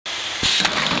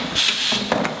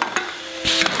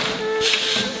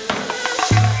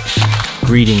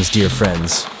Greetings, dear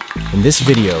friends. In this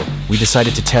video, we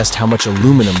decided to test how much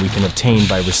aluminum we can obtain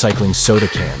by recycling soda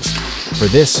cans. For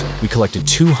this, we collected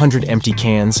 200 empty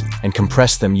cans and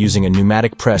compressed them using a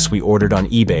pneumatic press we ordered on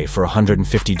eBay for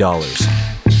 $150.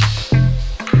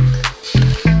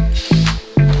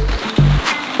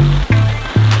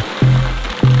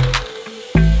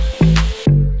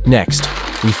 Next,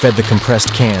 we fed the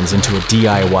compressed cans into a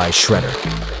DIY shredder.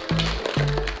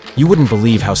 You wouldn't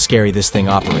believe how scary this thing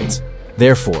operates.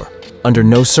 Therefore, under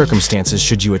no circumstances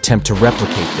should you attempt to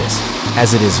replicate this,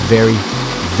 as it is very,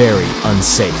 very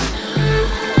unsafe.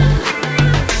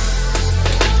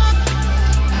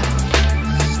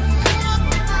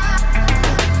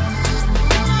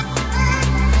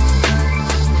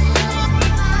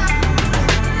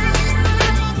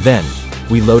 Then,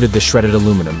 we loaded the shredded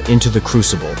aluminum into the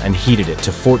crucible and heated it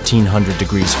to 1400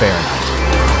 degrees Fahrenheit.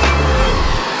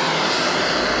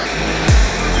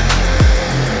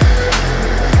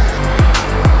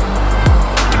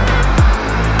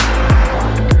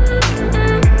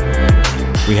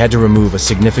 We had to remove a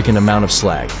significant amount of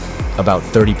slag, about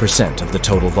 30% of the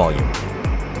total volume.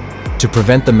 To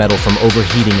prevent the metal from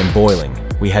overheating and boiling,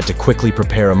 we had to quickly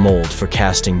prepare a mold for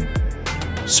casting.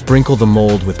 Sprinkle the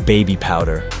mold with baby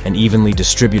powder and evenly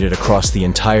distribute it across the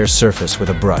entire surface with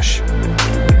a brush.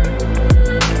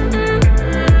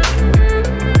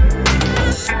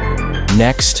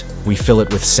 Next, we fill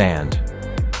it with sand.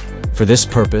 For this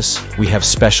purpose, we have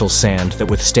special sand that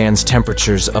withstands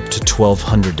temperatures up to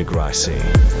 1200 degrees C.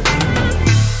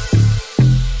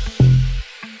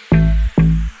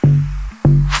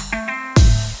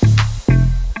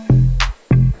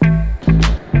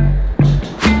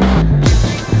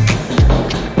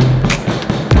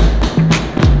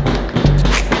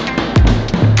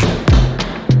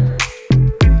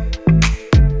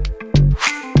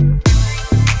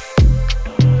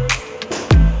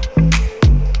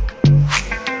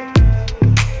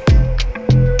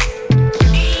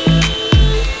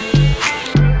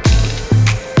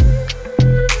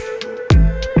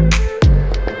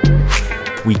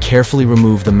 We carefully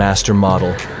remove the master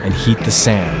model and heat the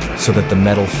sand so that the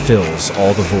metal fills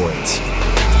all the voids.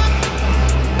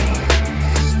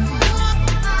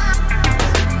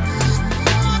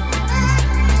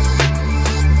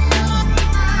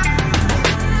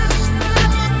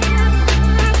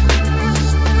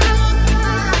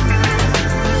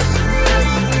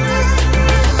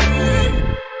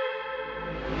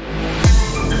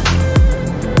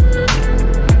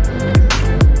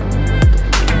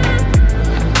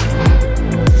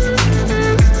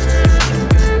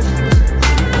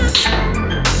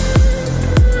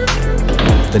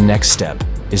 The next step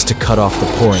is to cut off the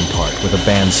pouring part with a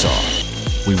bandsaw.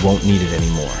 We won't need it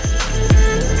anymore.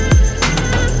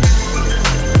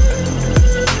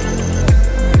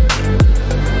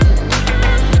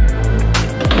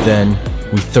 Then,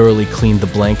 we thoroughly cleaned the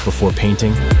blank before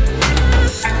painting.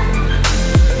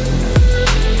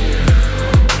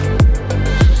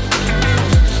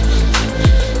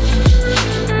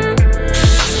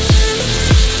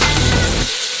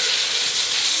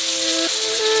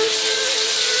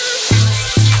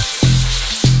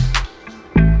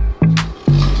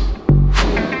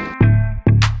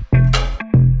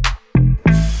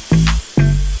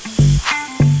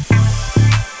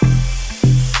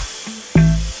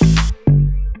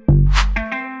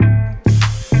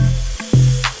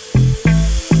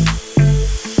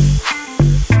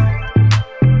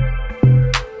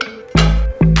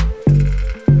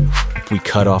 We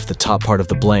cut off the top part of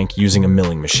the blank using a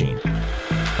milling machine.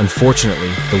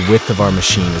 Unfortunately, the width of our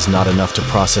machine is not enough to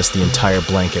process the entire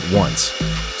blank at once,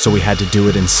 so we had to do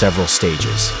it in several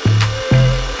stages.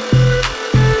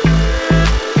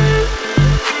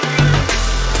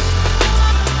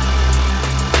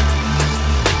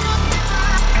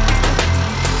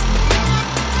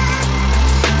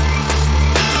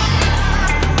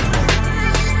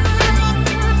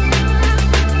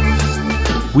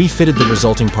 We fitted the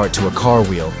resulting part to a car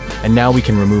wheel, and now we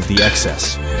can remove the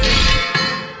excess.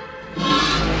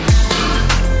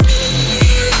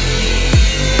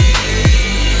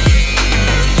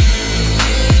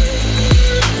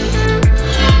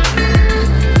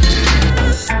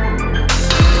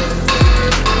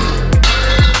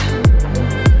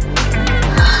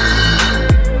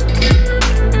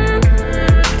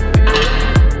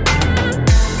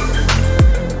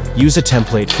 Use a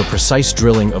template for precise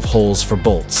drilling of holes for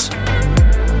bolts.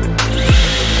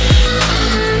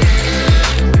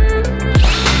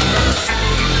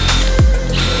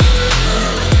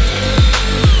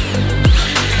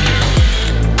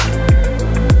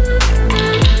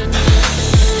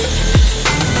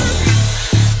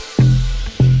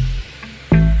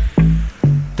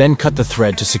 Then cut the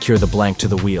thread to secure the blank to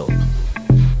the wheel.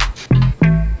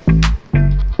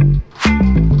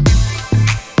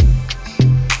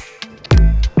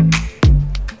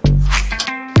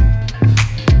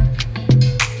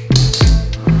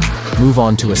 Move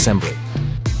on to assembly.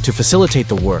 To facilitate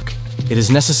the work, it is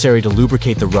necessary to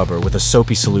lubricate the rubber with a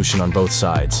soapy solution on both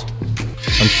sides.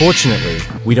 Unfortunately,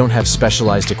 we don't have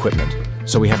specialized equipment,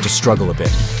 so we have to struggle a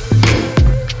bit.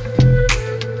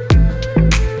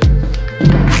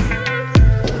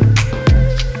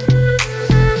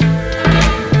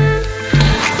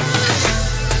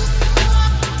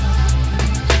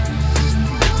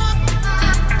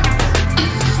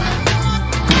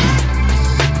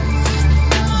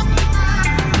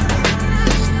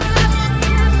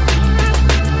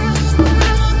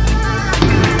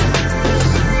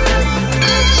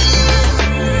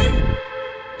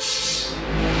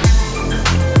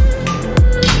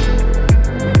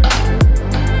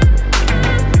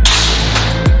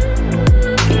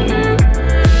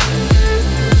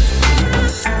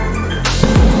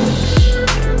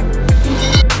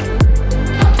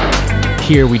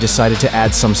 Here we decided to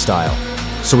add some style,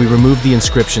 so we removed the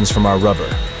inscriptions from our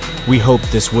rubber. We hoped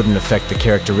this wouldn't affect the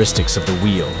characteristics of the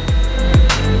wheel.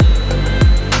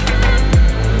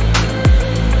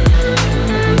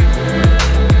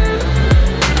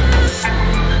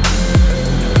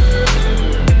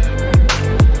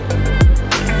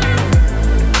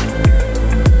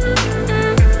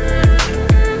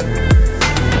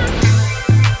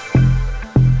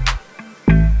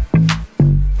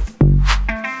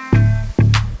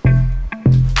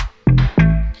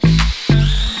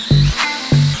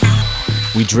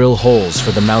 We drill holes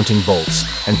for the mounting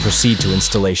bolts and proceed to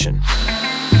installation.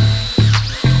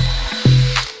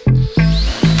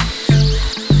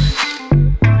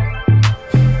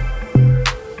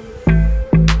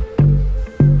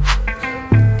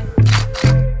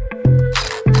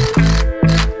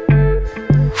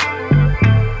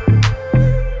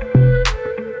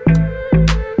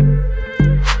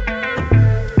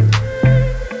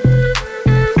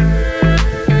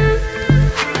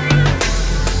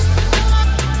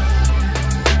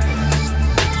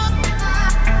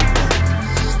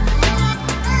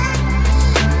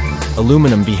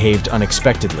 Aluminum behaved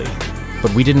unexpectedly,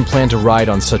 but we didn't plan to ride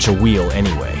on such a wheel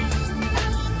anyway.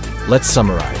 Let's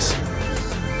summarize.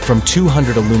 From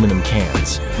 200 aluminum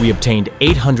cans, we obtained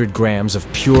 800 grams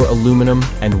of pure aluminum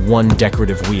and one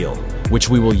decorative wheel, which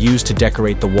we will use to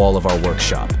decorate the wall of our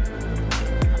workshop.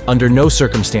 Under no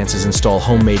circumstances install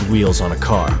homemade wheels on a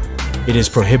car. It is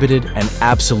prohibited and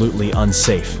absolutely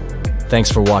unsafe. Thanks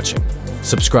for watching.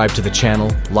 Subscribe to the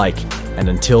channel, like, and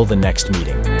until the next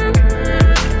meeting.